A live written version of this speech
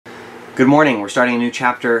Good morning. We're starting a new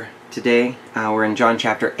chapter today. We're in John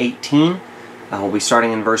chapter 18. We'll be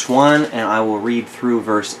starting in verse 1, and I will read through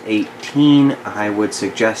verse 18. I would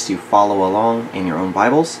suggest you follow along in your own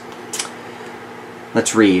Bibles.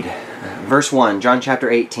 Let's read. Verse 1, John chapter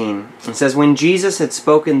 18. It says, "When Jesus had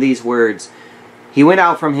spoken these words, he went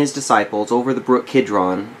out from his disciples over the brook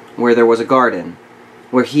Kidron, where there was a garden,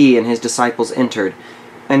 where he and his disciples entered.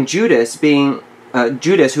 And Judas,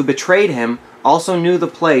 who betrayed him, also knew the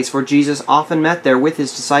place, for Jesus often met there with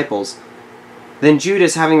his disciples. Then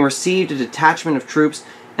Judas, having received a detachment of troops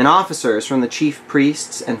and officers from the chief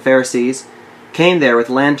priests and Pharisees, came there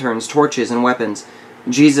with lanterns, torches, and weapons.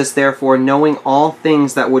 Jesus, therefore, knowing all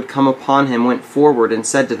things that would come upon him, went forward and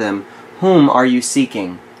said to them, 'Whom are you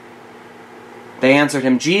seeking?' They answered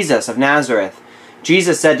him, 'Jesus of Nazareth.'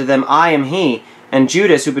 Jesus said to them, 'I am he.' And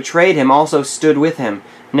Judas, who betrayed him, also stood with him.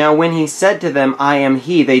 Now when he said to them, 'I am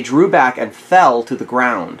he,' they drew back and fell to the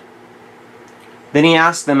ground. Then he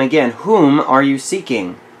asked them again, 'Whom are you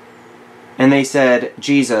seeking?' And they said,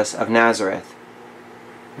 'Jesus of Nazareth.'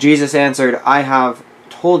 Jesus answered, 'I have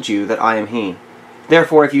told you that I am he.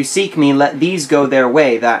 Therefore, if you seek me, let these go their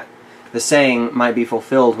way, that the saying might be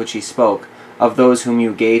fulfilled which he spoke, 'Of those whom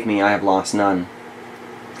you gave me, I have lost none.'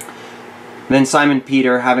 Then Simon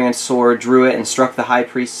Peter, having a sword, drew it and struck the high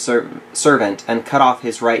priest's servant and cut off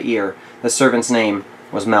his right ear. The servant's name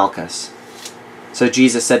was Malchus. So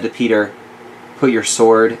Jesus said to Peter, 'Put your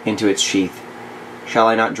sword into its sheath. Shall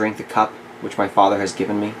I not drink the cup which my Father has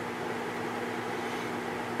given me?'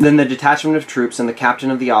 Then the detachment of troops and the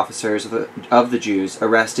captain of the officers of the Jews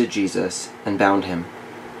arrested Jesus and bound him.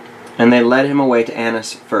 And they led him away to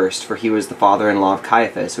Annas first, for he was the father-in-law of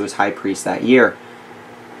Caiaphas, who was high priest that year.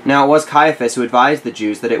 Now it was Caiaphas who advised the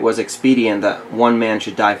Jews that it was expedient that one man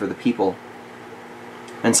should die for the people.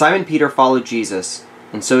 And Simon Peter followed Jesus,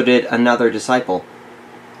 and so did another disciple.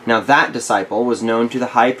 Now that disciple was known to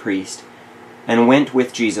the high priest, and went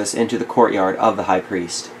with Jesus into the courtyard of the high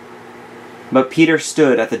priest. But Peter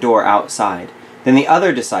stood at the door outside. Then the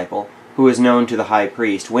other disciple, who was known to the high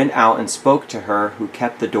priest, went out and spoke to her who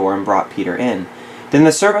kept the door and brought Peter in. Then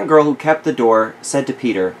the servant girl who kept the door said to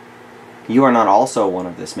Peter, 'You are not also one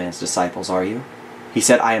of this man's disciples, are you?' He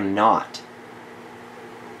said, 'I am not.'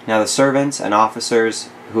 Now the servants and officers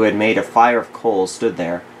who had made a fire of coals stood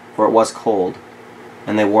there, for it was cold,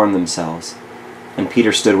 and they warmed themselves. And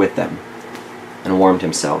Peter stood with them and warmed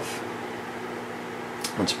himself."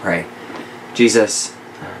 Let's pray. Jesus,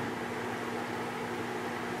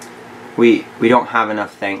 we don't have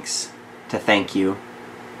enough thanks to thank you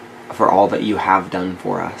for all that you have done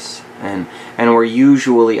for us. And we're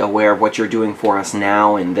usually aware of what you're doing for us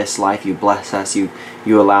now in this life. You bless us. You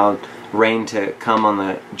allowed rain to come on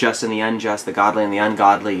the just and the unjust, the godly and the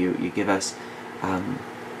ungodly. You give us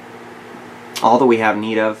all that we have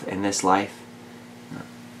need of in this life.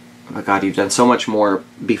 But God, you've done so much more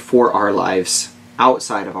before our lives,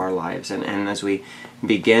 outside of our lives. And as we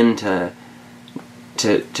begin to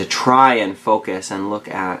try and focus and look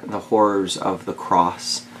at the horrors of the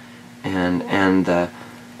cross and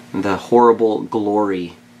the horrible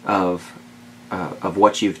glory of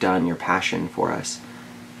what you've done, your passion for us.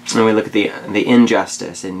 And we look at the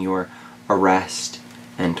injustice in your arrest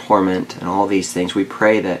and torment and all these things. We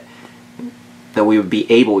pray that we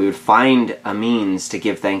would find a means to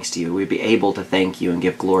give thanks to you. We'd be able to thank you and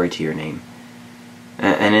give glory to your name.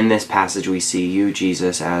 And in this passage we see you,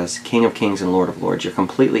 Jesus, as King of Kings and Lord of Lords. You're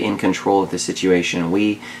completely in control of the situation.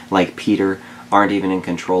 We, like Peter, aren't even in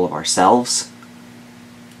control of ourselves.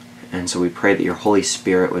 And so we pray that your Holy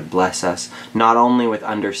Spirit would bless us, not only with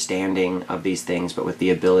understanding of these things, but with the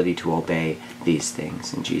ability to obey these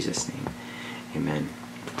things. In Jesus' name, amen.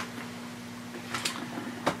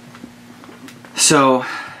 So,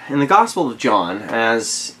 in the Gospel of John,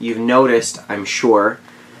 as you've noticed, I'm sure,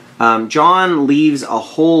 John leaves a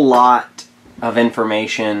whole lot of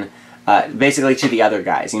information basically to the other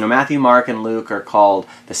guys. Matthew, Mark, and Luke are called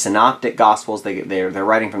the Synoptic Gospels. They're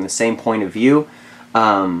writing from the same point of view.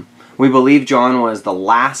 We believe John was the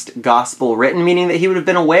last gospel written, meaning that he would have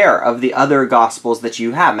been aware of the other gospels that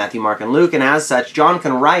you have, Matthew, Mark, and Luke, and as such, John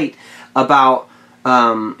can write about,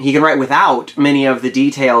 he can write without many of the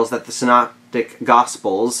details that the Synoptic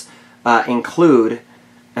Gospels include,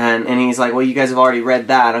 and he's like, well, you guys have already read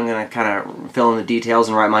that, I'm going to kind of fill in the details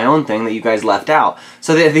and write my own thing that you guys left out.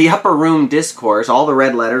 So the upper room discourse, all the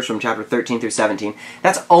red letters from chapter 13 through 17,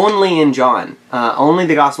 that's only in John. Only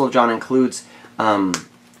the Gospel of John includes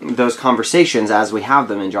those conversations as we have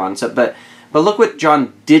them in John. So, but look what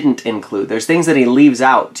John didn't include. There's things that he leaves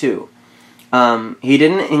out too. He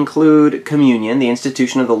didn't include communion, the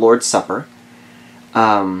institution of the Lord's Supper.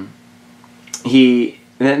 He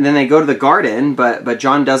then they go to the garden, but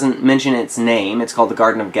John doesn't mention its name. It's called the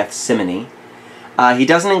Garden of Gethsemane. He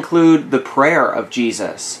doesn't include the prayer of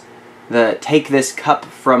Jesus, the "take this cup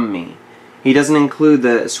from me." He doesn't include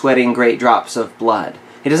the sweating great drops of blood.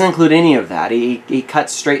 He doesn't include any of that. He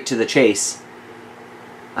cuts straight to the chase.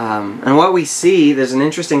 And what we see, there's an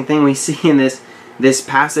interesting thing we see in this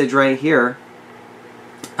passage right here.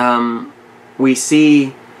 We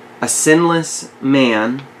see a sinless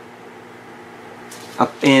man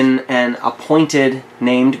in an appointed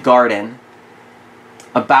named garden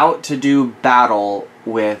about to do battle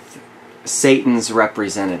with Satan's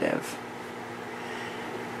representative.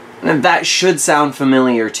 And that should sound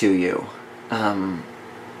familiar to you.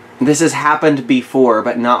 This has happened before,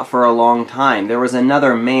 but not for a long time. There was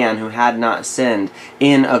another man who had not sinned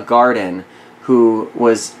in a garden who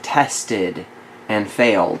was tested and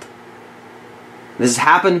failed. This has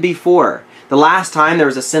happened before. The last time there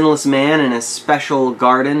was a sinless man in a special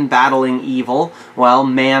garden battling evil, well,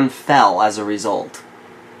 man fell as a result.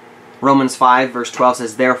 Romans 5 verse 12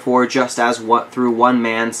 says, "Therefore, just as through one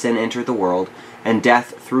man sin entered the world, and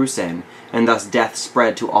death through sin, and thus death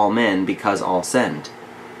spread to all men because all sinned."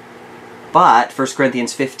 But 1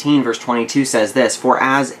 Corinthians 15 verse 22 says this, "For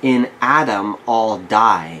as in Adam all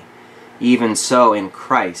die, even so in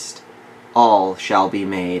Christ all shall be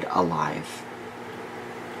made alive."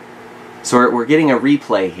 So we're getting a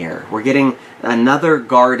replay here. We're getting another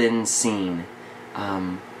garden scene.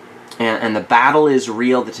 And the battle is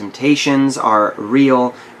real, the temptations are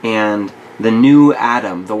real, and the new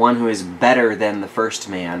Adam, the one who is better than the first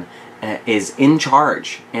man, is in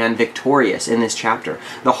charge and victorious in this chapter.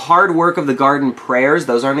 The hard work of the garden prayers,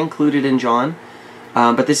 those aren't included in John,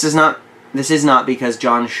 but this is not because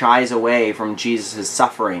John shies away from Jesus'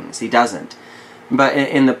 sufferings. He doesn't. But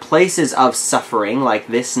in the places of suffering, like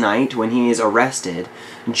this night when he is arrested,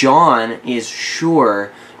 John is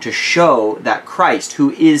sure to show that Christ,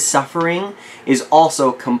 who is suffering, is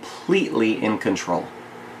also completely in control.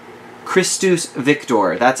 Christus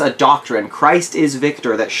Victor, that's a doctrine. Christ is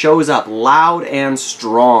victor that shows up loud and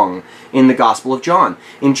strong in the Gospel of John.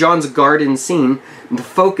 In John's garden scene, the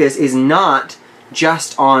focus is not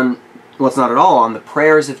just on, well, it's not at all on the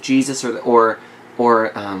prayers of Jesus or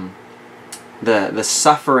the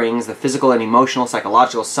sufferings, the physical and emotional,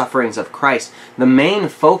 psychological sufferings of Christ. The main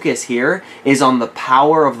focus here is on the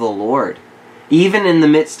power of the Lord, even in the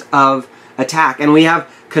midst of attack. And we have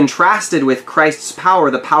contrasted with Christ's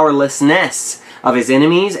power the powerlessness of his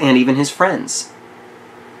enemies and even his friends.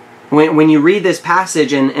 When you read this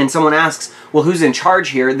passage and someone asks, well, who's in charge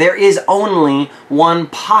here? There is only one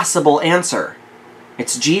possible answer.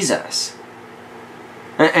 It's Jesus.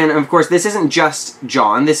 And of course, this isn't just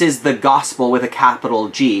John. This is the gospel with a capital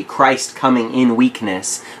G. Christ coming in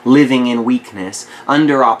weakness, living in weakness,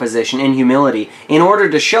 under opposition, in humility, in order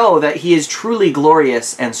to show that he is truly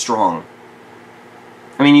glorious and strong.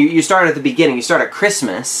 I mean, you start at the beginning. You start at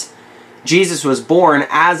Christmas. Jesus was born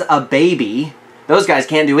as a baby. Those guys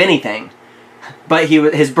can't do anything. But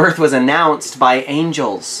his birth was announced by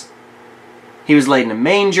angels. He was laid in a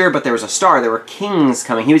manger, but there was a star. There were kings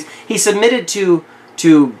coming. He submitted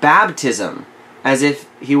to baptism as if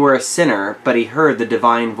he were a sinner, but he heard the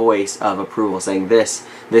divine voice of approval saying, this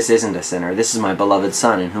isn't a sinner. This is my beloved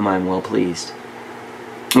Son in whom I am well pleased.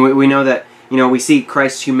 And we know that, we see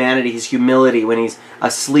Christ's humanity, his humility when he's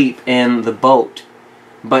asleep in the boat.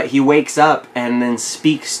 But he wakes up and then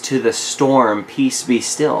speaks to the storm, "Peace be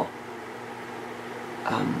still."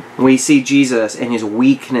 We see Jesus in his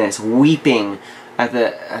weakness, weeping at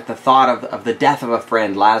the thought of the death of a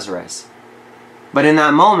friend, Lazarus. But in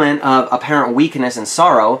that moment of apparent weakness and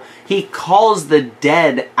sorrow, he calls the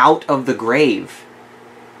dead out of the grave.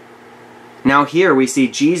 Now here we see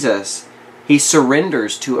Jesus, he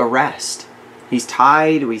surrenders to arrest. He's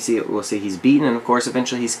tied, we'll see he's beaten, and of course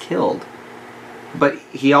eventually he's killed. But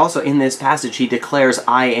he also, in this passage, he declares,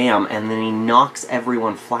 "I am," and then he knocks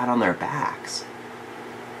everyone flat on their backs.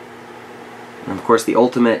 And of course the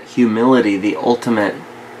ultimate humility, the ultimate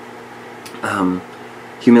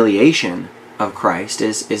humiliation of Christ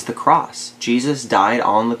is the cross. Jesus died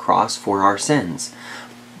on the cross for our sins.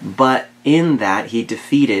 But in that he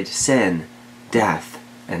defeated sin, death,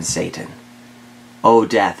 and Satan. O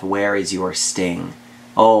death, where is your sting?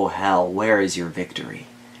 O hell, where is your victory?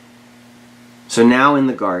 So now in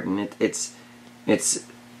the garden, it's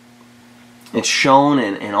shown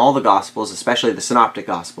in all the Gospels, especially the Synoptic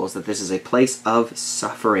Gospels, that this is a place of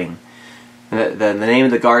suffering. The name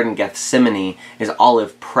of the garden, Gethsemane, is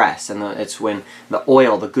olive press, and it's when the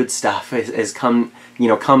oil, the good stuff,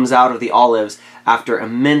 comes out of the olives after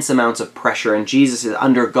immense amounts of pressure, and Jesus is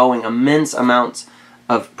undergoing immense amounts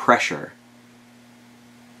of pressure.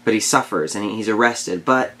 but he suffers and he's arrested.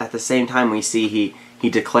 But at the same time, we see he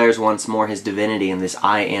declares once more his divinity in this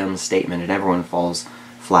I am statement, and everyone falls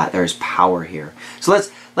flat. There's power here. So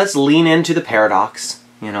let's lean into the paradox.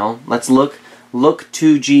 Let's look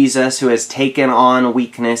to Jesus, who has taken on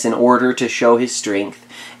weakness in order to show his strength,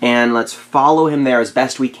 and let's follow him there as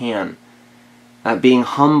best we can, being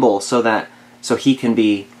humble so he can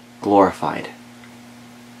be glorified.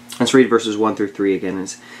 Let's read verses 1 through 3 again.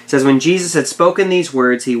 It says, "When Jesus had spoken these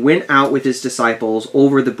words, he went out with his disciples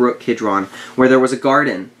over the brook Kidron, where there was a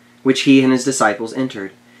garden, which he and his disciples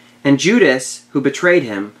entered. And Judas, who betrayed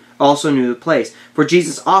him, also knew the place, for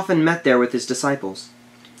Jesus often met there with his disciples.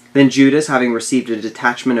 Then Judas, having received a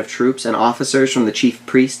detachment of troops and officers from the chief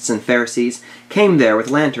priests and Pharisees, came there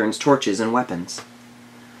with lanterns, torches, and weapons."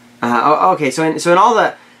 Okay, so in all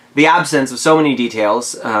the absence of so many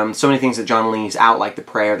details, so many things that John leaves out, like the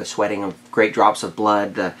prayer, the sweating of great drops of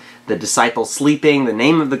blood, the disciples sleeping, the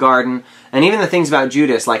name of the garden, and even the things about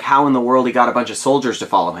Judas, like how in the world he got a bunch of soldiers to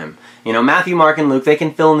follow him. Matthew, Mark, and Luke, they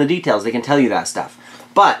can fill in the details. They can tell you that stuff.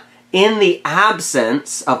 But in the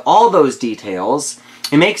absence of all those details,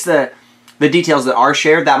 it makes the details that are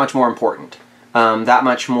shared that much more important, that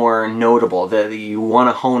much more notable. You want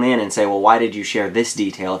to hone in and say, well, why did you share this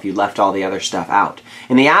detail if you left all the other stuff out?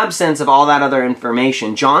 In the absence of all that other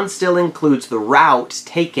information, John still includes the route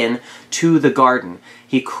taken to the garden.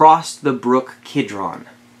 He crossed the brook Kidron.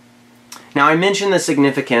 Now, I mentioned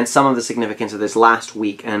some of the significance of this last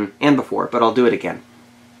week and before, but I'll do it again.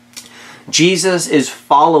 Jesus is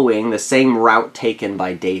following the same route taken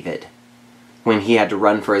by David when he had to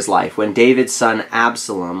run for his life. When David's son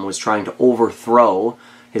Absalom was trying to overthrow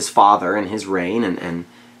his father and his reign, and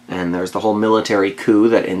there's the whole military coup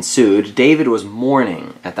that ensued, David was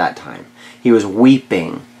mourning at that time. He was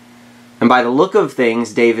weeping. And by the look of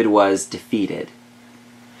things, David was defeated.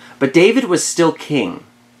 But David was still king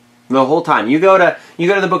the whole time. You go to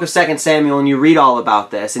the book of 2 Samuel and you read all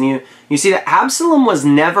about this, and you see that Absalom was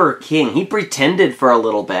never king. He pretended for a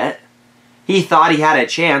little bit. He thought he had a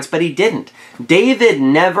chance, but he didn't. David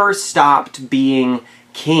never stopped being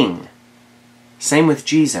king. Same with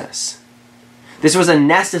Jesus. This was a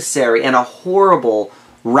necessary and a horrible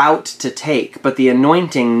route to take, but the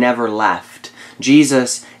anointing never left.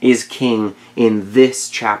 Jesus is king in this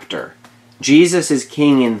chapter. Jesus is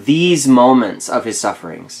king in these moments of his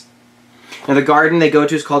sufferings. Now, the garden they go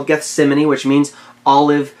to is called Gethsemane, which means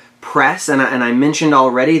olive press, and I mentioned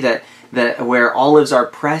already that where olives are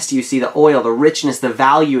pressed, you see the oil, the richness, the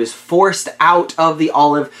value is forced out of the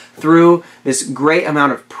olive through this great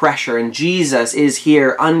amount of pressure. And Jesus is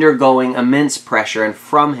here undergoing immense pressure, and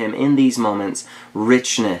from him in these moments,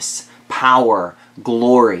 richness, power,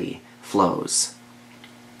 glory flows.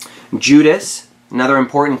 Judas, another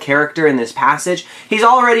important character in this passage, he's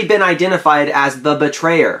already been identified as the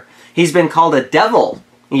betrayer. He's been called a devil,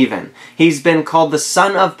 even. He's been called the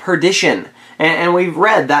son of perdition. And we've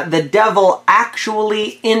read that the devil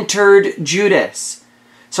actually entered Judas.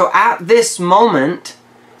 So at this moment,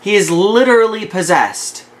 he is literally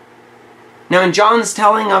possessed. Now in John's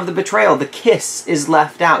telling of the betrayal, the kiss is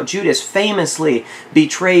left out. Judas famously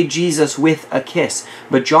betrayed Jesus with a kiss.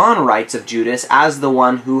 But John writes of Judas as the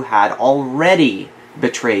one who had already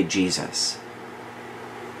betrayed Jesus.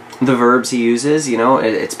 The verbs he uses,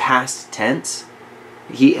 it's past tense.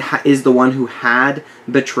 He is the one who had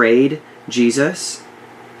betrayed Jesus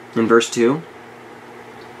in verse 2.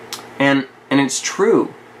 And it's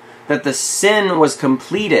true that the sin was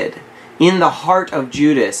completed in the heart of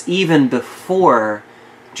Judas even before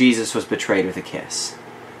Jesus was betrayed with a kiss.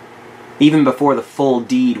 Even before the full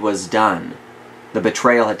deed was done, the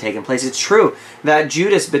betrayal had taken place. It's true that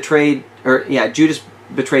Judas betrayed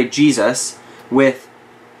Jesus with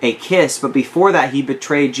a kiss, but before that he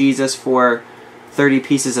betrayed Jesus for 30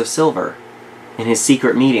 pieces of silver in his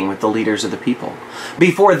secret meeting with the leaders of the people.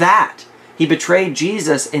 Before that, he betrayed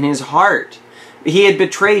Jesus in his heart. He had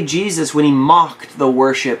betrayed Jesus when he mocked the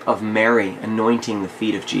worship of Mary, anointing the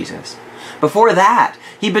feet of Jesus. Before that,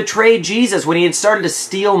 he betrayed Jesus when he had started to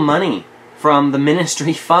steal money from the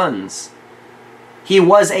ministry funds. He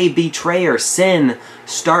was a betrayer. Sin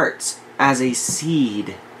starts as a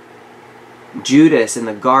seed. Judas in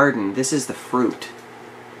the garden, this is the fruit.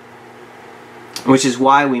 Which is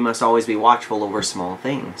why we must always be watchful over small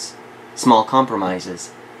things, small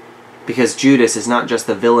compromises. Because Judas is not just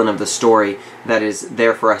the villain of the story that is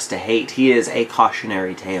there for us to hate. He is a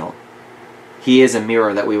cautionary tale. He is a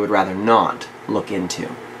mirror that we would rather not look into.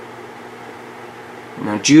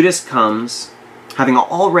 Now Judas comes having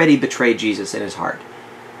already betrayed Jesus in his heart.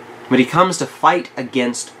 But he comes to fight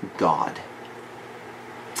against God.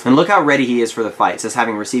 And look how ready he is for the fight. It says,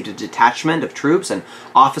 having received a detachment of troops and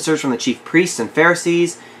officers from the chief priests and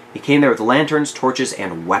Pharisees, he came there with lanterns, torches,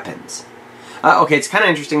 and weapons. Okay, it's kind of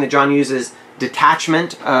interesting that John uses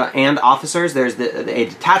detachment and officers. There's a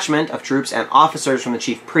detachment of troops and officers from the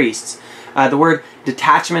chief priests. The word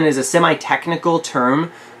detachment is a semi-technical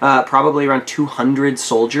term, probably around 200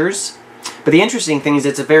 soldiers. But the interesting thing is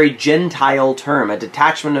it's a very Gentile term. A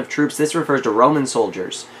detachment of troops, this refers to Roman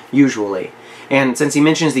soldiers, usually. And since he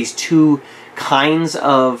mentions these two kinds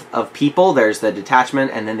of people, there's the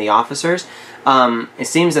detachment and then the officers, it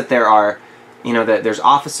seems that there are, that there's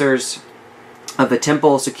officers of the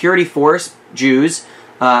temple security force, Jews,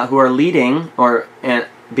 who are leading, and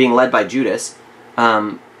being led by Judas,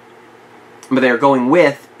 but they are going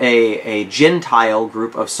with a Gentile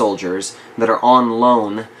group of soldiers that are on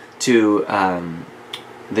loan to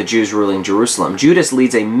the Jews ruling Jerusalem. Judas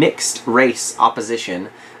leads a mixed race opposition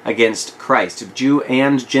against Christ. Jew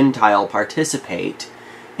and Gentile participate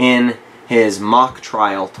in his mock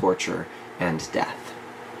trial, torture, and death.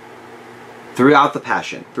 Throughout the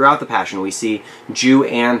Passion, we see Jew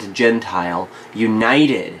and Gentile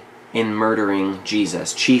united in murdering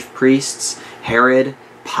Jesus. Chief priests, Herod,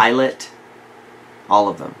 Pilate, all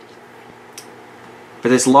of them. But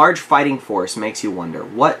this large fighting force makes you wonder,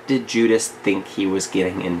 what did Judas think he was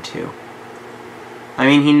getting into? I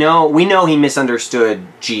mean, we know he misunderstood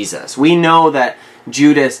Jesus. We know that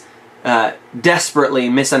Judas desperately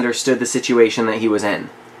misunderstood the situation that he was in.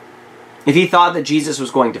 If he thought that Jesus was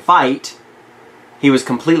going to fight, he was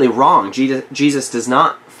completely wrong. Jesus does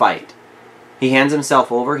not fight. He hands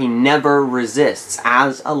himself over. He never resists.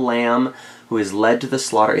 As a lamb who is led to the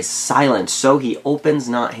slaughter is silent, so he opens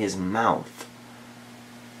not his mouth.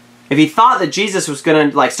 If he thought that Jesus was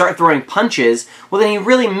going to start throwing punches, well, then he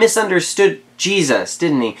really misunderstood Jesus,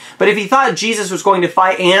 didn't he? But if he thought Jesus was going to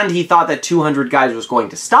fight and he thought that 200 guys was going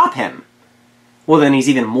to stop him, well, then he's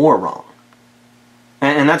even more wrong.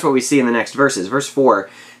 And that's what we see in the next verses. Verse 4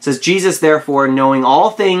 says, Jesus, therefore, knowing all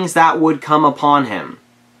things that would come upon him,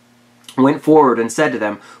 went forward and said to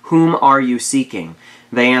them, whom are you seeking?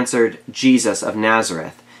 They answered, Jesus of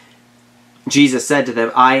Nazareth. Jesus said to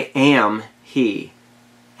them, I am he.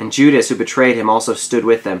 And Judas, who betrayed him, also stood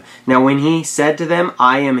with them. Now when he said to them,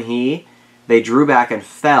 I am he, they drew back and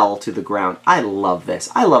fell to the ground. I love this.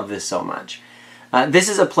 I love this so much. This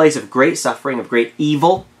is a place of great suffering, of great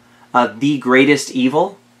evil. The greatest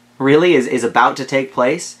evil, really, is about to take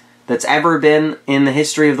place that's ever been in the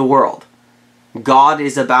history of the world. God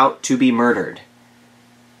is about to be murdered.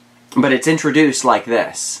 But it's introduced like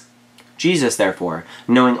this. Jesus, therefore,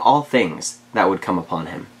 knowing all things that would come upon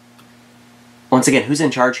him. Once again, who's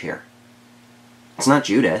in charge here? It's not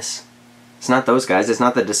Judas. It's not those guys. It's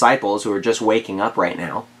not the disciples who are just waking up right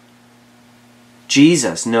now.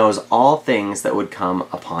 Jesus knows all things that would come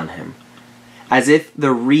upon him. As if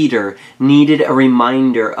the reader needed a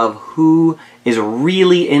reminder of who is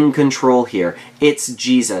really in control here. It's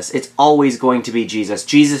Jesus. It's always going to be Jesus.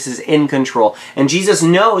 Jesus is in control. And Jesus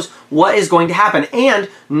knows what is going to happen. And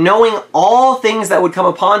knowing all things that would come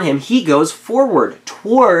upon him, he goes forward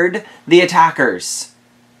toward the attackers.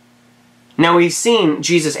 Now we've seen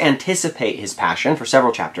Jesus anticipate his passion for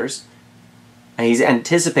several chapters. And he's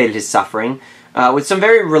anticipated his suffering with some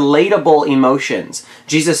very relatable emotions.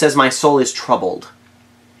 Jesus says, my soul is troubled.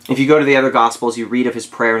 If you go to the other Gospels, you read of his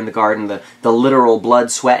prayer in the garden, the literal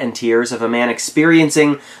blood, sweat, and tears of a man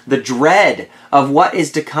experiencing the dread of what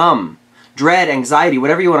is to come. Dread, anxiety,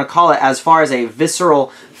 whatever you want to call it, as far as a visceral,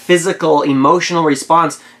 physical, emotional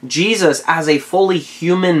response. Jesus, as a fully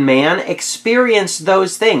human man, experienced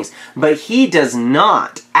those things. But he does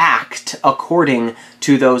not act according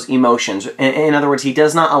to those emotions. In other words, he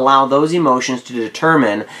does not allow those emotions to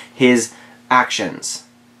determine his actions.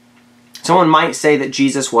 Someone might say that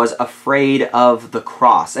Jesus was afraid of the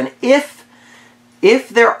cross. And if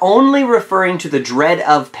they're only referring to the dread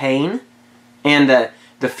of pain and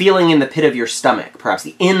the feeling in the pit of your stomach, perhaps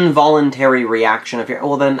the involuntary reaction of your,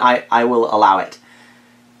 well, then I will allow it.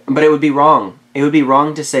 But it would be wrong. It would be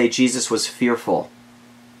wrong to say Jesus was fearful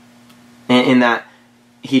in that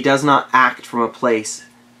he does not act from a place,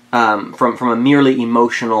 from a merely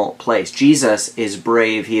emotional place. Jesus is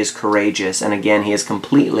brave, he is courageous, and again, he is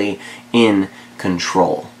completely in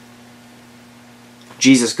control.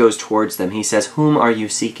 Jesus goes towards them. He says, whom are you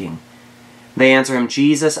seeking? They answer him,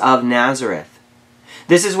 Jesus of Nazareth.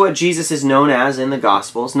 This is what Jesus is known as in the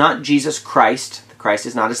Gospels, not Jesus Christ. Christ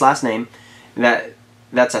is not his last name.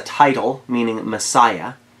 That's a title, meaning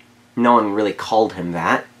Messiah. No one really called him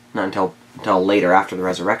that, not until later after the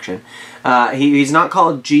resurrection. He's not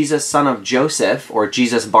called Jesus, son of Joseph, or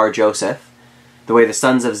Jesus bar Joseph. The way the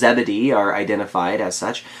sons of Zebedee are identified as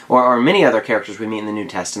such, or many other characters we meet in the New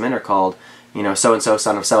Testament are called, so-and-so,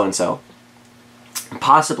 son of so-and-so.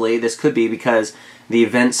 Possibly this could be because the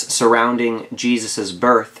events surrounding Jesus'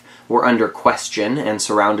 birth were under question and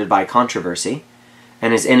surrounded by controversy,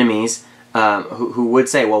 and his enemies who would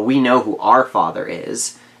say, well, we know who our father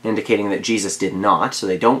is, indicating that Jesus did not, so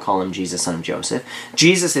they don't call him Jesus, son of Joseph.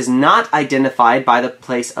 Jesus is not identified by the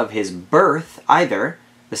place of his birth either,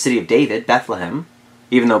 the city of David, Bethlehem,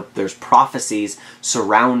 even though there's prophecies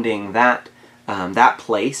surrounding that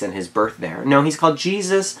place and his birth there. No, he's called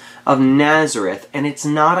Jesus of Nazareth, and it's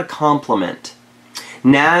not a compliment.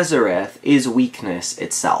 Nazareth is weakness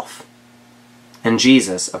itself. And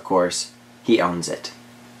Jesus, of course, he owns it.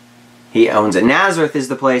 He owns it. Nazareth is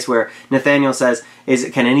the place where Nathanael says,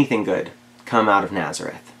 can anything good come out of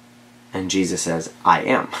Nazareth? And Jesus says, I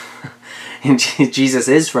am. And Jesus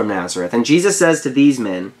is from Nazareth. And Jesus says to these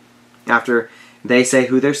men, after they say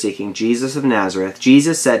who they're seeking, Jesus of Nazareth,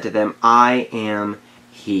 Jesus said to them, I am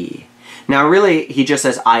he. Now really, he just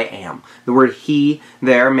says, I am. The word he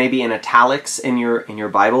there may be in italics in your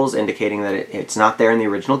Bibles, indicating that it's not there in the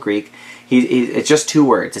original Greek. It's just two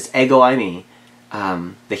words. It's ego eimi.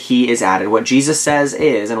 The he is added. What Jesus says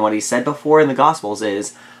is, and what he said before in the Gospels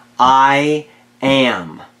is, I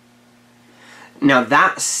am. Now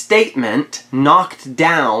that statement knocked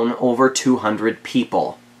down over 200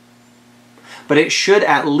 people. But it should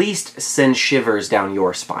at least send shivers down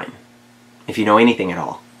your spine, if you know anything at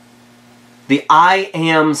all. The I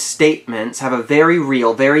am statements have a very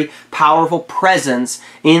real, very powerful presence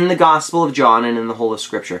in the Gospel of John and in the whole of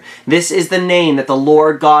Scripture. This is the name that the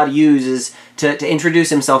Lord God uses to introduce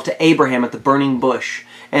himself to Abraham at the burning bush.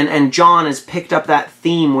 And John has picked up that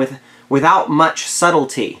theme without much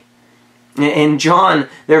subtlety. In John,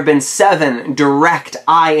 there have been 7 direct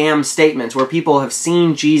I am statements where people have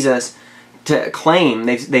seen Jesus to claim,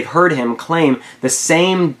 they've heard him claim the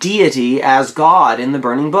same deity as God in the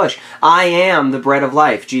burning bush. I am the bread of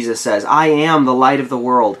life, Jesus says. I am the light of the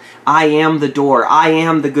world. I am the door. I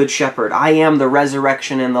am the good shepherd. I am the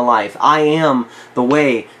resurrection and the life. I am the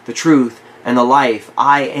way, the truth, and the life.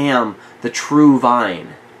 I am the true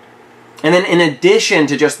vine. And then in addition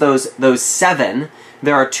to just those 7,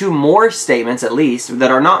 there are 2 more statements at least that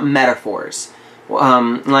are not metaphors.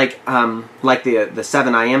 Like the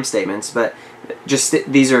 7 I am statements, but just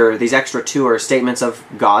these extra 2 are statements of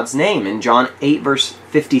God's name. In John 8 verse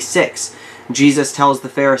 56, Jesus tells the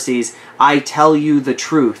Pharisees, I tell you the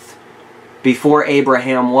truth, before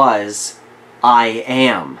Abraham was, I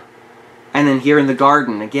am. And then here in the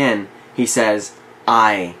garden again, he says,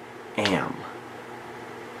 I am.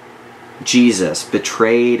 Jesus,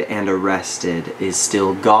 betrayed and arrested, is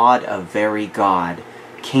still God of very God,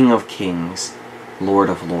 King of kings,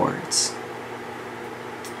 Lord of lords.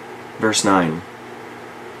 Verse 9.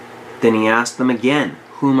 Then he asked them again,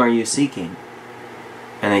 whom are you seeking?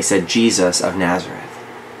 And they said, Jesus of Nazareth.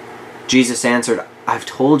 Jesus answered, I've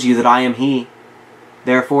told you that I am he.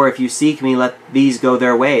 Therefore, if you seek me, let these go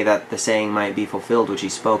their way, that the saying might be fulfilled which he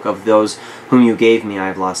spoke, of those whom you gave me I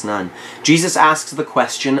have lost none. Jesus asks the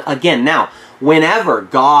question again. Now, whenever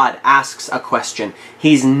God asks a question,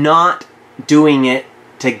 he's not doing it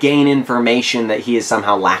to gain information that he is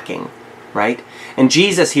somehow lacking, right? And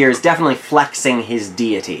Jesus here is definitely flexing his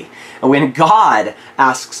deity. And when God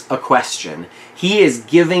asks a question, he is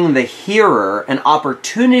giving the hearer an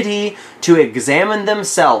opportunity to examine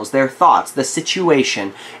themselves, their thoughts, the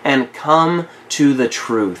situation, and come to the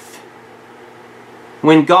truth.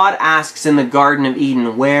 When God asks in the Garden of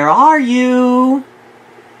Eden, where are you?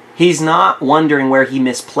 He's not wondering where he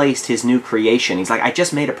misplaced his new creation. He's like, I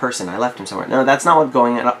just made a person, I left him somewhere. No, that's not what's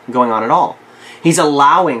going on at all. He's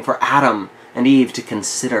allowing for Adam and Eve to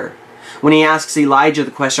consider. When he asks Elijah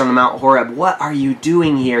the question on Mount Horeb, what are you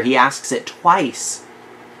doing here? He asks it twice.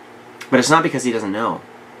 But it's not because he doesn't know.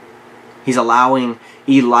 He's allowing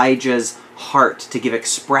Elijah's heart to give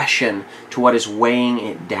expression to what is weighing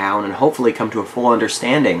it down and hopefully come to a full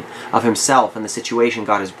understanding of himself and the situation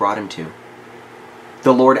God has brought him to.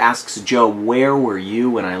 The Lord asks Job, where were you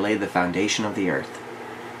when I laid the foundation of the earth?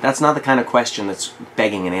 That's not the kind of question that's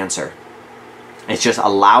begging an answer. It's just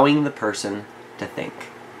allowing the person to think.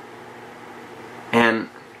 And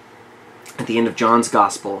at the end of John's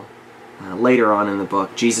Gospel, later on in the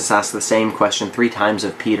book, Jesus asks the same question 3 times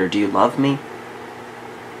of Peter, do you love me?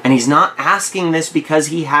 And he's not asking this because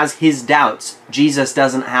he has his doubts. Jesus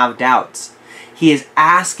doesn't have doubts. He is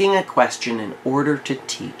asking a question in order to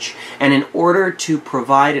teach and in order to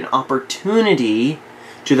provide an opportunity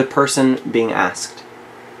to the person being asked.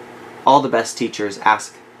 All the best teachers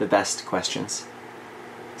ask the best questions.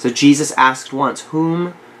 So Jesus asked once,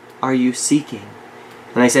 whom are you seeking?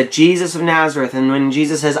 And they said, Jesus of Nazareth. And when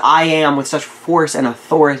Jesus says, I am, with such force and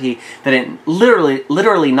authority that it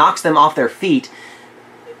literally knocks them off their feet,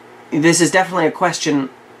 this is definitely a question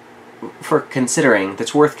for considering,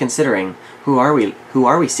 that's worth considering. Who are we? Who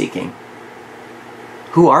are we seeking?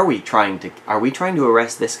 Who are we trying to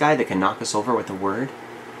arrest this guy that can knock us over with a word?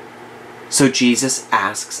 So Jesus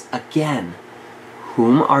asks again,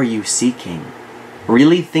 whom are you seeking?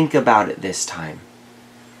 Really think about it this time.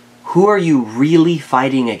 Who are you really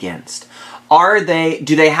fighting against? Do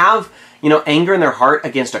they have, anger in their heart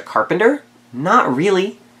against a carpenter? Not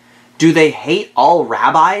really. Do they hate all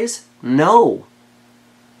rabbis? No.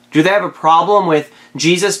 Do they have a problem with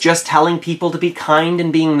Jesus just telling people to be kind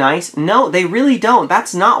and being nice? No, they really don't.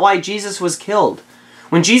 That's not why Jesus was killed.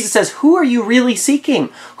 When Jesus says, who are you really seeking?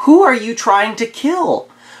 Who are you trying to kill?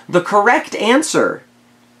 The correct answer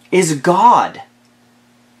is God.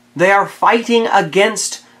 They are fighting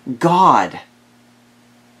against God.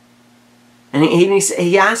 And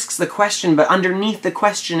he asks the question, but underneath the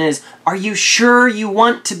question is, are you sure you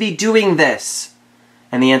want to be doing this?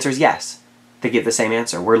 And the answer is yes. They give the same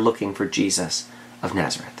answer. We're looking for Jesus of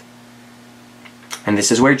Nazareth. And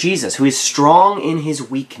this is where Jesus, who is strong in his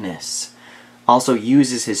weakness, also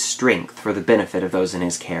uses his strength for the benefit of those in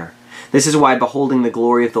his care. This is why beholding the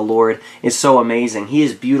glory of the Lord is so amazing. He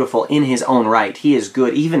is beautiful in his own right. He is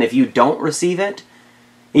good even if you don't receive it.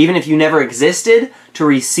 Even if you never existed to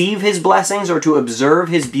receive his blessings or to observe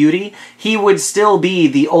his beauty, he would still be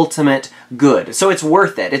the ultimate good. So it's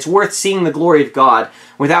worth it. It's worth seeing the glory of God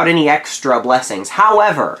without any extra blessings.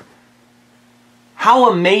 However, how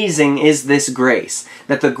amazing is this grace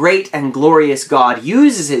that the great and glorious God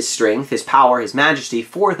uses his strength, his power, his majesty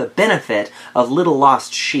for the benefit of little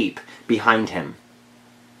lost sheep behind him.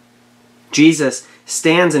 Jesus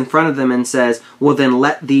stands in front of them and says, well, then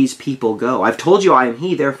let these people go. I've told you I am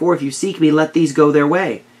he, therefore if you seek me, let these go their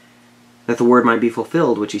way. That the word might be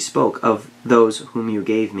fulfilled which he spoke, of those whom you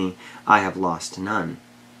gave me, I have lost none.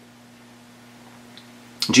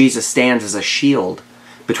 Jesus stands as a shield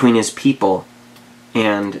between his people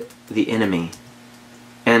and the enemy.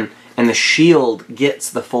 And the shield gets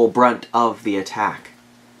the full brunt of the attack.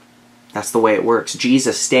 That's the way it works.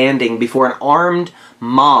 Jesus standing before an armed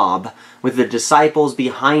mob with the disciples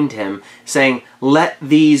behind him saying, let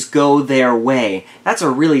these go their way. That's a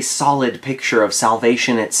really solid picture of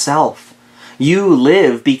salvation itself. You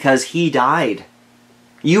live because he died.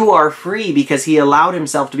 You are free because he allowed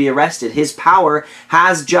himself to be arrested. His power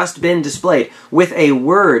has just been displayed. With a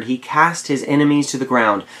word, he cast his enemies to the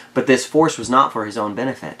ground. But this force was not for his own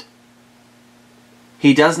benefit.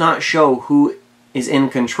 He does not show who is in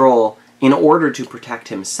control in order to protect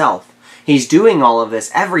himself. He's doing all of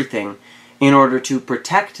this, everything, in order to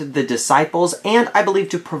protect the disciples and, I believe,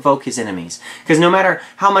 to provoke his enemies. Because no matter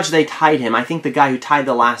how much they tied him, I think the guy who tied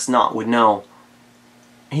the last knot would know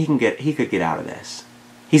he could get out of this.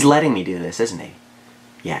 He's letting me do this, isn't he?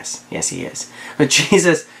 Yes, he is. But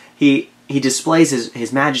Jesus, he displays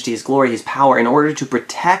his majesty, his glory, his power in order to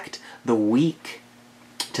protect the weak,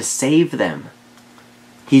 to save them.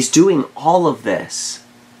 He's doing all of this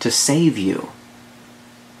to save you.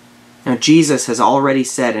 Now, Jesus has already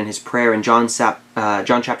said in his prayer in John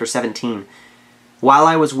chapter 17, while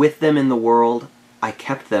I was with them in the world, I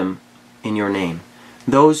kept them in your name.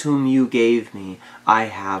 Those whom you gave me, I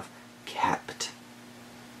have kept.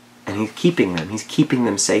 And he's keeping them. He's keeping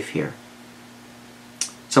them safe here.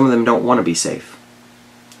 Some of them don't want to be safe.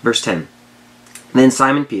 Verse 10. Then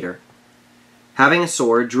Simon Peter, having a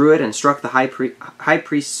sword, drew it and struck the high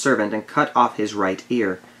priest's servant and cut off his right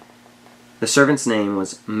ear. The servant's name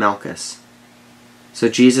was Malchus. So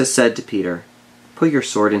Jesus said to Peter, put your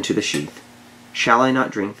sword into the sheath. Shall I not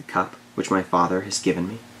drink the cup which my Father has given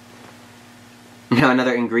me? Now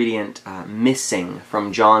another ingredient missing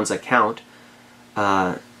from John's account,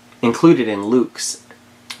 included in Luke's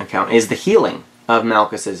account, is the healing of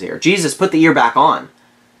Malchus's ear. Jesus put the ear back on.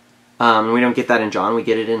 We don't get that in John, we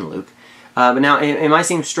get it in Luke. But now it might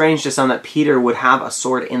seem strange to some that Peter would have a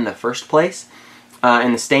sword in the first place.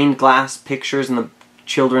 In the stained glass pictures in the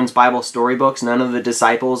children's Bible storybooks, none of the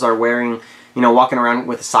disciples are wearing, walking around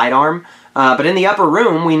with a sidearm. But in the upper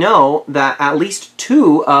room, we know that at least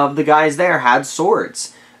 2 of the guys there had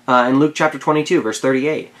swords. In Luke chapter 22, verse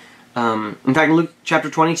 38. In fact, in Luke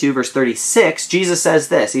chapter 22, verse 36, Jesus says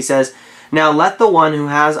this. He says, now let the one who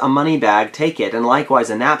has a money bag take it, and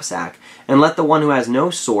likewise a knapsack, and let the one who has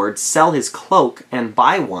no sword sell his cloak and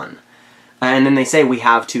buy one. And then they say, we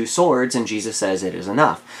have 2 swords, and Jesus says it is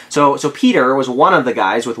enough. So Peter was one of the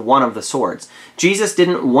guys with one of the swords. Jesus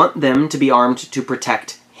didn't want them to be armed to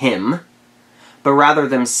protect him, but rather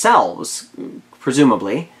themselves,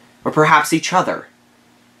 presumably, or perhaps each other.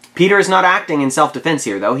 Peter is not acting in self-defense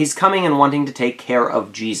here, though. He's coming and wanting to take care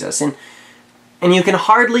of Jesus. And you can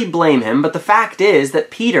hardly blame him, but the fact is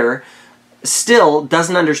that Peter still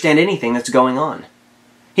doesn't understand anything that's going on.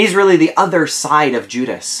 He's really the other side of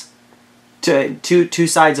Judas. Two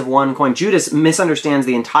sides of one coin. Judas misunderstands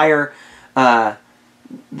the entire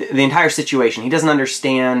situation. He doesn't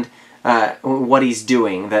understand what he's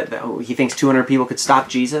doing. That he thinks 200 people could stop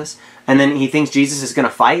Jesus, and then he thinks Jesus is going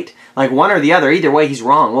to fight. Like one or the other. Either way, he's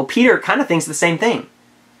wrong. Well, Peter kind of thinks the same thing.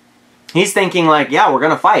 He's thinking like, yeah, we're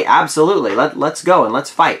going to fight. Absolutely. Let's go and let's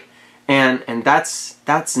fight. And that's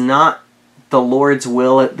not the Lord's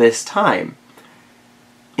will at this time.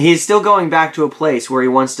 He's still going back to a place where he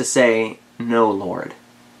wants to say, "No, Lord."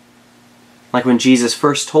 Like when Jesus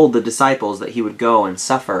first told the disciples that he would go and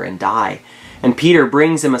suffer and die. And Peter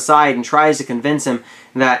brings him aside and tries to convince him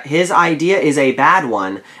that his idea is a bad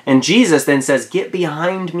one. And Jesus then says, "Get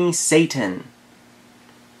behind me, Satan."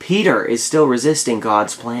 Peter is still resisting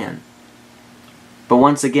God's plan. But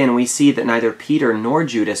once again, we see that neither Peter nor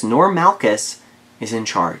Judas nor Malchus is in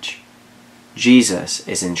charge. Jesus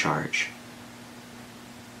is in charge.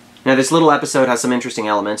 Now, this little episode has some interesting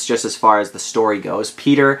elements just as far as the story goes.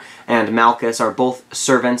 Peter and Malchus are both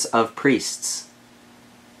servants of priests.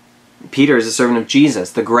 Peter is a servant of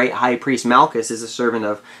Jesus, the great high priest. Malchus is a servant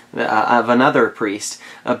of another priest.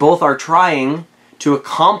 Both are trying to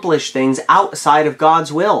accomplish things outside of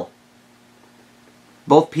God's will.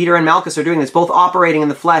 Both Peter and Malchus are doing this, both operating in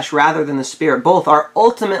the flesh rather than the spirit. Both are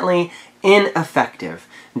ultimately ineffective.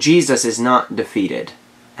 Jesus is not defeated,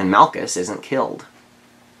 and Malchus isn't killed.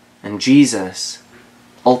 And Jesus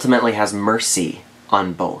ultimately has mercy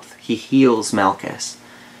on both. He heals Malchus,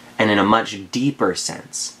 and in a much deeper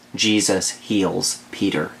sense, Jesus heals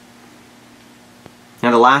Peter.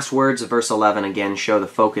 Now the last words of verse 11 again show the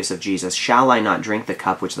focus of Jesus. "Shall I not drink the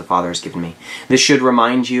cup which the Father has given me?" This should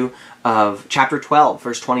remind you of chapter 12,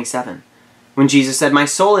 verse 27. When Jesus said, my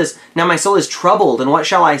soul is troubled, and what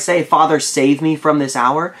shall I say? Father, save me from this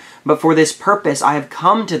hour. But for this purpose I have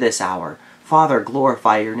come to this hour. Father,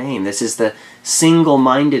 glorify your name. This is the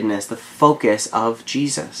single-mindedness, the focus of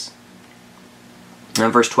Jesus. Now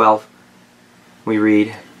in verse 12, we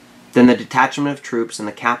read, "Then the detachment of troops and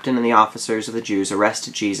the captain and the officers of the Jews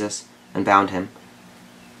arrested Jesus and bound him.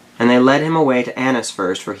 And they led him away to Annas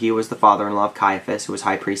first, for he was the father-in-law of Caiaphas, who was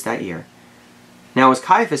high priest that year. Now it was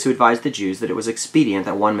Caiaphas who advised the Jews that it was expedient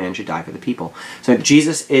that one man should die for the people." So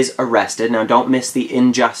Jesus is arrested. Now don't miss the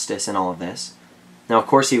injustice in all of this. Now of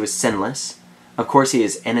course he was sinless. Of course he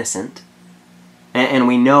is innocent. And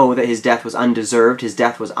we know that his death was undeserved. His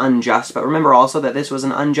death was unjust. But remember also that this was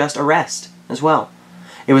an unjust arrest as well.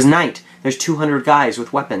 It was night. There's 200 guys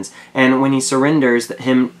with weapons. And when he surrenders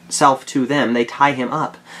himself to them, they tie him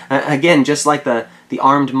up. Again, just like the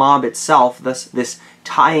armed mob itself, this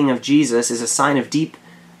tying of Jesus is a sign of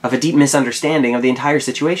a deep misunderstanding of the entire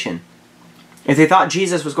situation. If they thought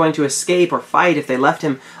Jesus was going to escape or fight, if they left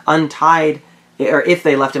him untied,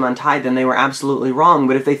 then they were absolutely wrong.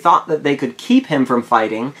 But if they thought that they could keep him from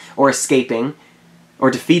fighting or escaping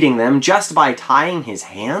or defeating them just by tying his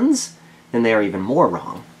hands, then they are even more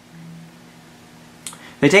wrong.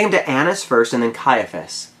 They take him to Annas first and then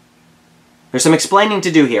Caiaphas. There's some explaining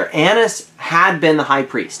to do here. Annas had been the high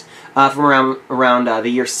priest from around the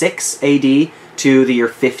year 6 AD to the year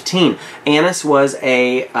 15. Annas was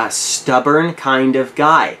a stubborn kind of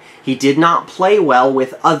guy. He did not play well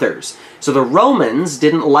with others. So the Romans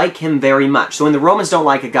didn't like him very much. So when the Romans don't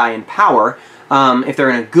like a guy in power, if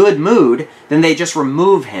they're in a good mood, then they just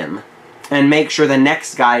remove him and make sure the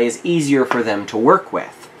next guy is easier for them to work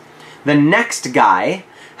with. The next guy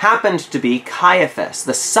happened to be Caiaphas,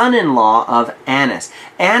 the son-in-law of Annas.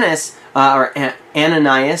 Annas, or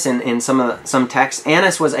Ananias in some texts,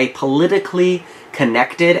 Annas was a politically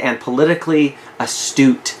connected and politically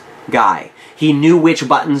astute guy. He knew which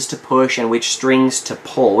buttons to push and which strings to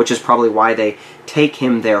pull, which is probably why they take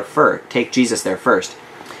Jesus there first.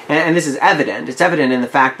 And this is evident. It's evident in the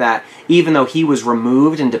fact that even though he was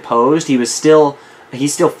removed and deposed, he still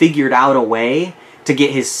figured out a way to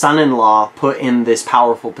get his son-in-law put in this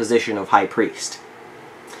powerful position of high priest.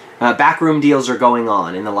 Backroom deals are going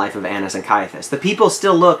on in the life of Annas and Caiaphas. The people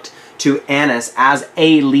still looked to Annas as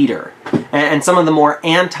a leader. And some of the more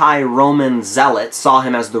anti-Roman zealots saw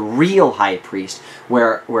him as the real high priest,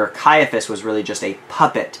 where Caiaphas was really just a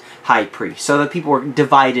puppet high priest. So the people were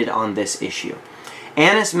divided on this issue.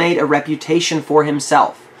 Annas made a reputation for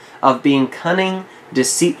himself of being cunning,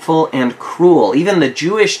 deceitful, and cruel. Even the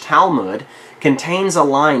Jewish Talmud contains a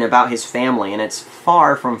line about his family, and it's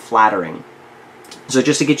far from flattering. So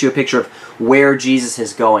just to get you a picture of where Jesus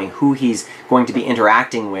is going, who he's going to be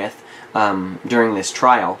interacting with during this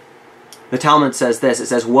trial, the Talmud says this. It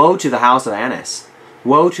says, "Woe to the house of Annas!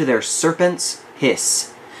 Woe to their serpents'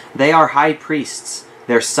 hiss! They are high priests.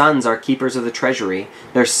 Their sons are keepers of the treasury.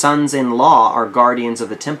 Their sons-in-law are guardians of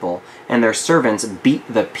the temple, and their servants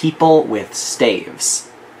beat the people with staves."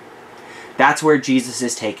 That's where Jesus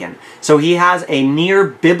is taken. So he has a near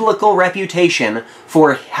biblical reputation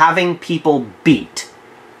for having people beat.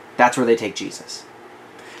 That's where they take Jesus.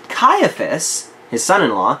 Caiaphas, his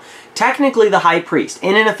son-in-law, technically the high priest.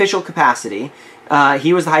 In an official capacity,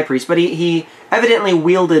 he was the high priest, but he evidently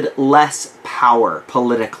wielded less power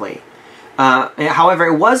politically. However,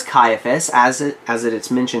 it was Caiaphas, as it's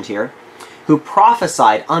mentioned here, who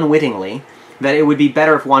prophesied unwittingly that it would be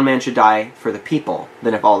better if one man should die for the people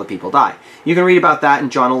than if all the people die. You can read about that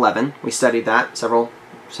in John 11. We studied that several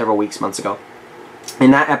months ago.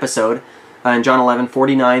 In that episode, in John 11,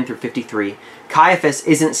 49 through 53, Caiaphas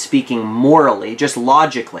isn't speaking morally, just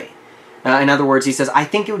logically. In other words, he says, I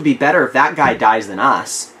think it would be better if that guy dies than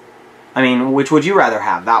us. I mean, which would you rather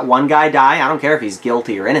have? That one guy die? I don't care if he's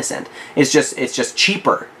guilty or innocent. It's just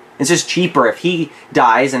cheaper. It's just cheaper if he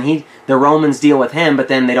dies and the Romans deal with him, but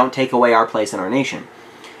then they don't take away our place in our nation.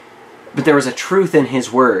 But there was a truth in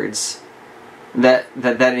his words that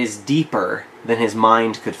is deeper than his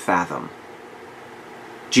mind could fathom.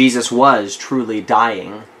 Jesus was truly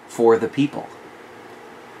dying for the people.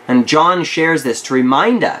 And John shares this to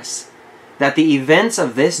remind us that the events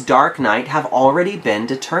of this dark night have already been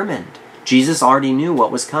determined. Jesus already knew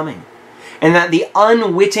what was coming. And that the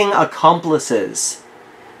unwitting accomplices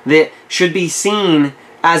that should be seen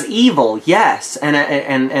as evil, yes,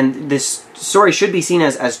 and this story should be seen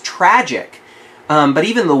as tragic, but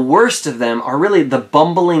even the worst of them are really the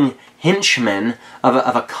bumbling henchmen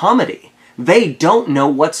of a comedy. They don't know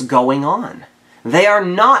what's going on. They are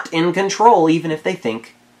not in control, even if they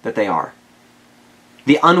think that they are.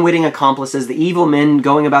 The unwitting accomplices, the evil men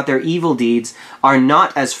going about their evil deeds, are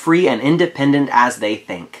not as free and independent as they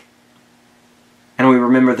think. And we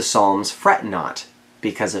remember the Psalms, fret not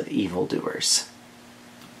because of evildoers.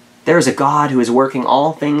 There is a God who is working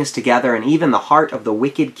all things together, and even the heart of the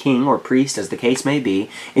wicked king or priest, as the case may be,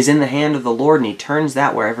 is in the hand of the Lord, and he turns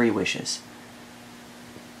that wherever he wishes.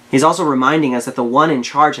 He's also reminding us that the one in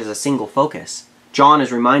charge has a single focus. John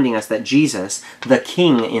is reminding us that Jesus, the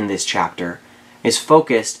king in this chapter, is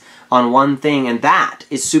focused on one thing, and that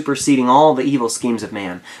is superseding all the evil schemes of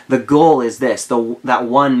man. The goal is this, that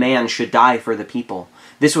one man should die for the people.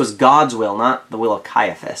 This was God's will, not the will of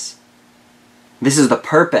Caiaphas. This is the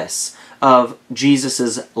purpose of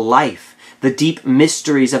Jesus' life. The deep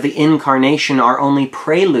mysteries of the incarnation are only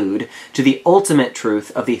prelude to the ultimate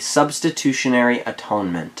truth of the substitutionary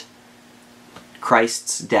atonement.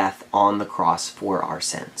 Christ's death on the cross for our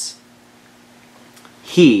sins.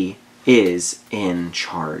 He is in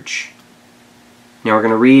charge. Now we're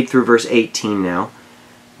going to read through verse 18 now,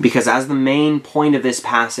 because as the main point of this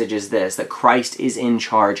passage is this, that Christ is in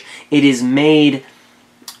charge, it is made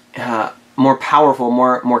more powerful,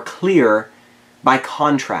 more clear by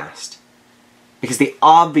contrast. Because the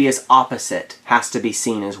obvious opposite has to be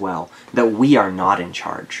seen as well, that we are not in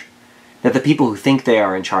charge. That the people who think they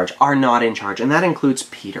are in charge are not in charge, and that includes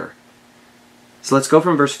Peter. So let's go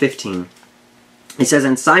from verse 15. It says,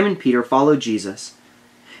 "And Simon Peter followed Jesus,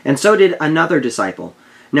 and so did another disciple.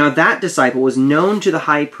 Now that disciple was known to the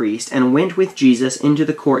high priest, and went with Jesus into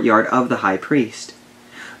the courtyard of the high priest.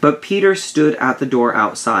 But Peter stood at the door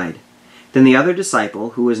outside. Then the other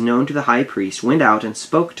disciple, who was known to the high priest, went out and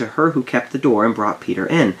spoke to her who kept the door, and brought Peter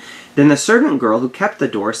in. Then the servant girl who kept the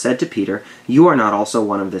door said to Peter, 'You are not also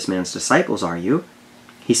one of this man's disciples, are you?'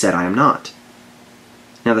 He said, 'I am not.'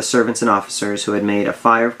 Now the servants and officers who had made a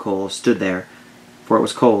fire of coals stood there, for it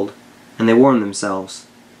was cold, and they warmed themselves.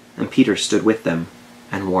 And Peter stood with them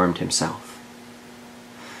and warmed himself."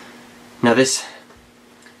 Now this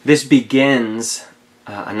begins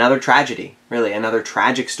another tragedy, really, another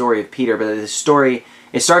tragic story of Peter, but it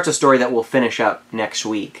starts a story that will finish up next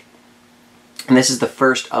week. And this is the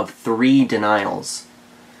first of 3 denials.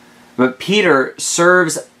 But Peter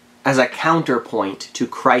serves as a counterpoint to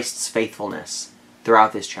Christ's faithfulness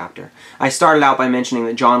throughout this chapter. I started out by mentioning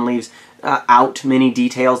that John leaves out many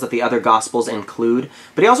details that the other Gospels include,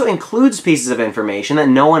 but he also includes pieces of information that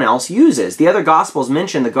no one else uses. The other Gospels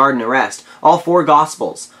mention the garden arrest. All four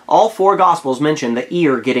Gospels mention the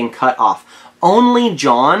ear getting cut off. Only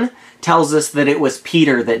John tells us that it was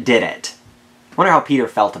Peter that did it. I wonder how Peter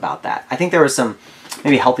felt about that. I think there was some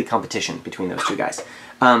maybe healthy competition between those two guys.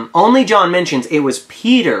 Only John mentions it was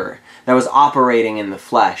Peter that was operating in the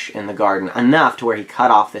flesh in the garden, enough to where he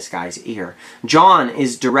cut off this guy's ear. John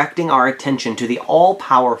is directing our attention to the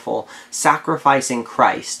all-powerful, sacrificing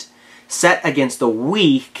Christ set against the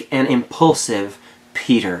weak and impulsive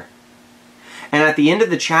Peter. And at the end of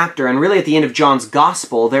the chapter, and really at the end of John's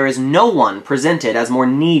gospel, there is no one presented as more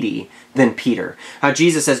needy than Peter.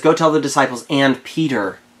 Jesus says, go tell the disciples and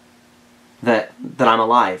Peter that I'm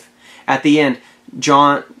alive. At the end,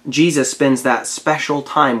 Jesus spends that special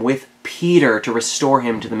time with Peter to restore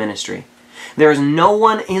him to the ministry. There is no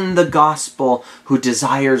one in the gospel who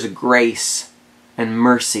desires grace and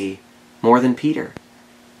mercy more than Peter.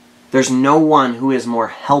 There's no one who is more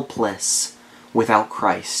helpless without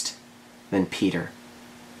Christ than Peter.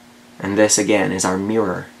 And this, again, is our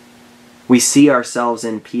mirror. We see ourselves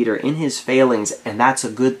in Peter, in his failings, and that's a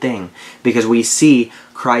good thing, because we see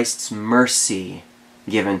Christ's mercy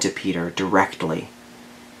given to Peter directly.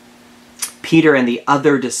 Peter and the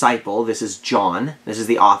other disciple, this is John, this is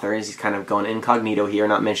the author, he's kind of going incognito here,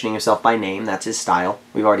 not mentioning himself by name, that's his style.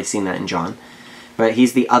 We've already seen that in John. But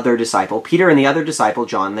he's the other disciple. Peter and the other disciple,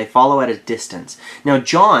 John, they follow at a distance. Now,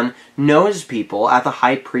 John knows people at the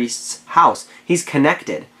high priest's house. He's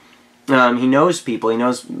connected. He knows people.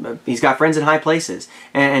 He's got friends in high places.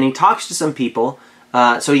 And he talks to some people.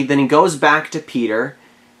 Then he goes back to Peter.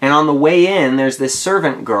 And on the way in, there's this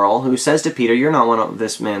servant girl who says to Peter, you're not one of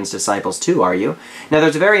this man's disciples too, are you? Now,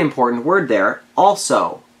 there's a very important word there,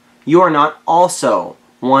 also. You are not also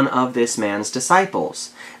one of this man's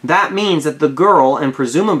disciples. That means that the girl, and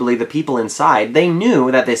presumably the people inside, they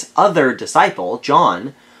knew that this other disciple,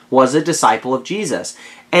 John, was a disciple of Jesus.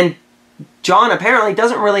 And John apparently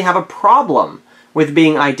doesn't really have a problem with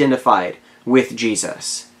being identified with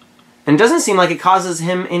Jesus. And it doesn't seem like it causes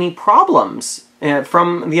him any problems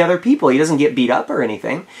from the other people. He doesn't get beat up or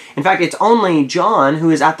anything. In fact, it's only John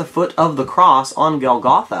who is at the foot of the cross on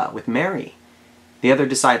Golgotha with Mary. The other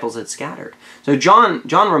disciples had scattered. So John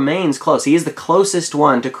remains close. He is the closest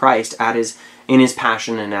one to Christ in his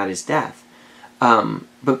passion and at his death.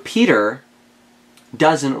 But Peter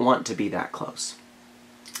doesn't want to be that close.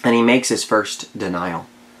 And he makes his first denial.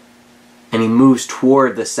 And he moves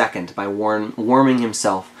toward the second by warming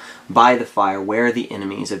himself by the fire where the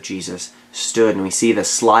enemies of Jesus stood. And we see the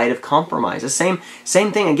slide of compromise. The same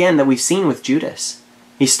thing again that we've seen with Judas.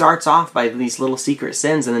 He starts off by these little secret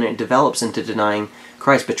sins, and then it develops into denying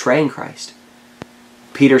Christ, betraying Christ.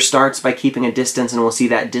 Peter starts by keeping a distance, and we'll see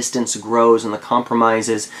that distance grows and the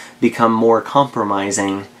compromises become more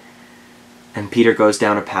compromising. And Peter goes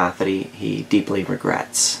down a path that he deeply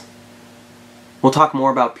regrets. We'll talk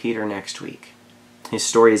more about Peter next week. His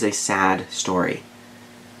story is a sad story.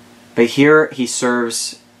 But here he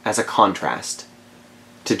serves as a contrast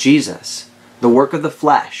to Jesus, the work of the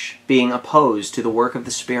flesh being opposed to the work of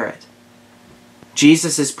the Spirit.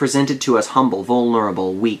 Jesus is presented to us humble,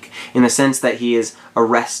 vulnerable, weak, in the sense that he is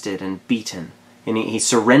arrested and beaten, and he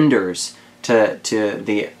surrenders to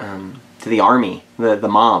the army, the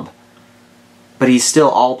mob. But he's still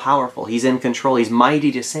all-powerful. He's in control. He's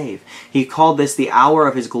mighty to save. He called this the hour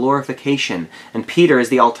of his glorification, and Peter is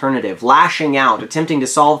the alternative, lashing out, attempting to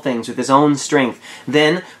solve things with his own strength,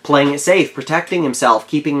 then playing it safe, protecting himself,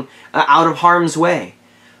 keeping out of harm's way.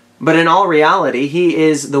 But in all reality, he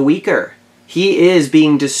is the weaker. He is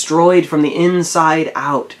being destroyed from the inside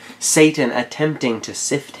out, Satan attempting to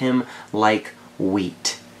sift him like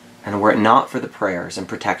wheat. And were it not for the prayers and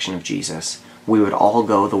protection of Jesus, we would all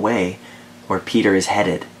go the way where Peter is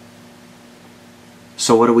headed.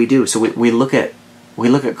 So what do? So we look at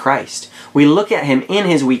Christ. We look at him in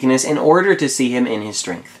his weakness in order to see him in his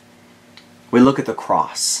strength. We look at the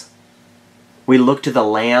cross. We look to the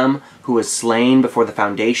Lamb who was slain before the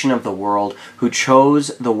foundation of the world, who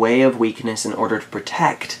chose the way of weakness in order to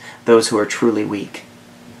protect those who are truly weak.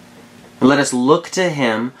 And let us look to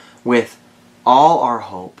him with all our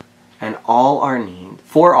hope and all our need,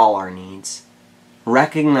 for all our needs,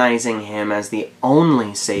 recognizing him as the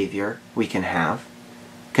only Savior we can have,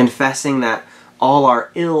 confessing that all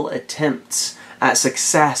our ill attempts at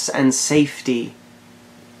success and safety,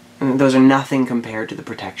 those are nothing compared to the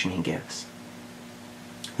protection he gives.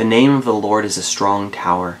 The name of the Lord is a strong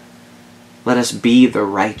tower. Let us be the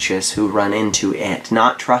righteous who run into it,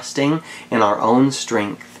 not trusting in our own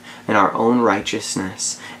strength, in our own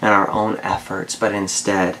righteousness, and our own efforts, but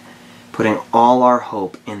instead putting all our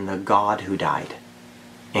hope in the God who died,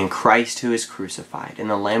 in Christ who is crucified, in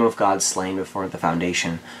the Lamb of God slain before the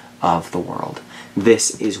foundation of the world.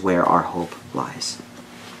 This is where our hope lies.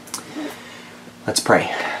 Let's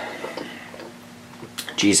pray.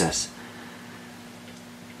 Jesus,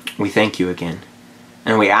 we thank you again,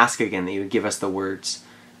 and we ask again that you would give us the words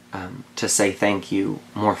to say thank you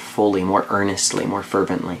more fully, more earnestly, more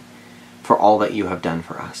fervently for all that you have done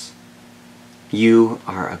for us. You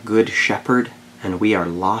are a good shepherd, and we are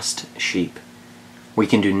lost sheep. We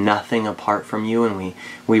can do nothing apart from you, and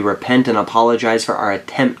we repent and apologize for our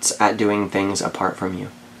attempts at doing things apart from you.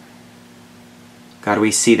 God,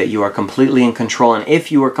 we see that you are completely in control, and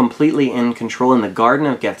if you were completely in control in the Garden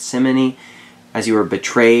of Gethsemane, as you were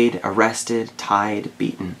betrayed, arrested, tied,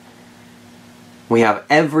 beaten, we have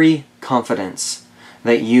every confidence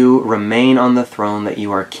that you remain on the throne, that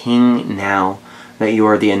you are king now, that you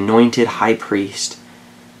are the anointed high priest,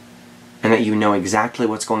 and that you know exactly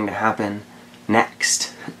what's going to happen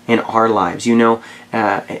next in our lives. You know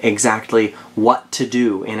exactly what to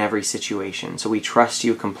do in every situation. So we trust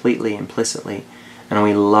you completely, implicitly, and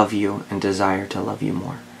we love you and desire to love you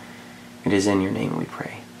more. It is in your name we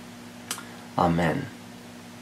pray. Amen.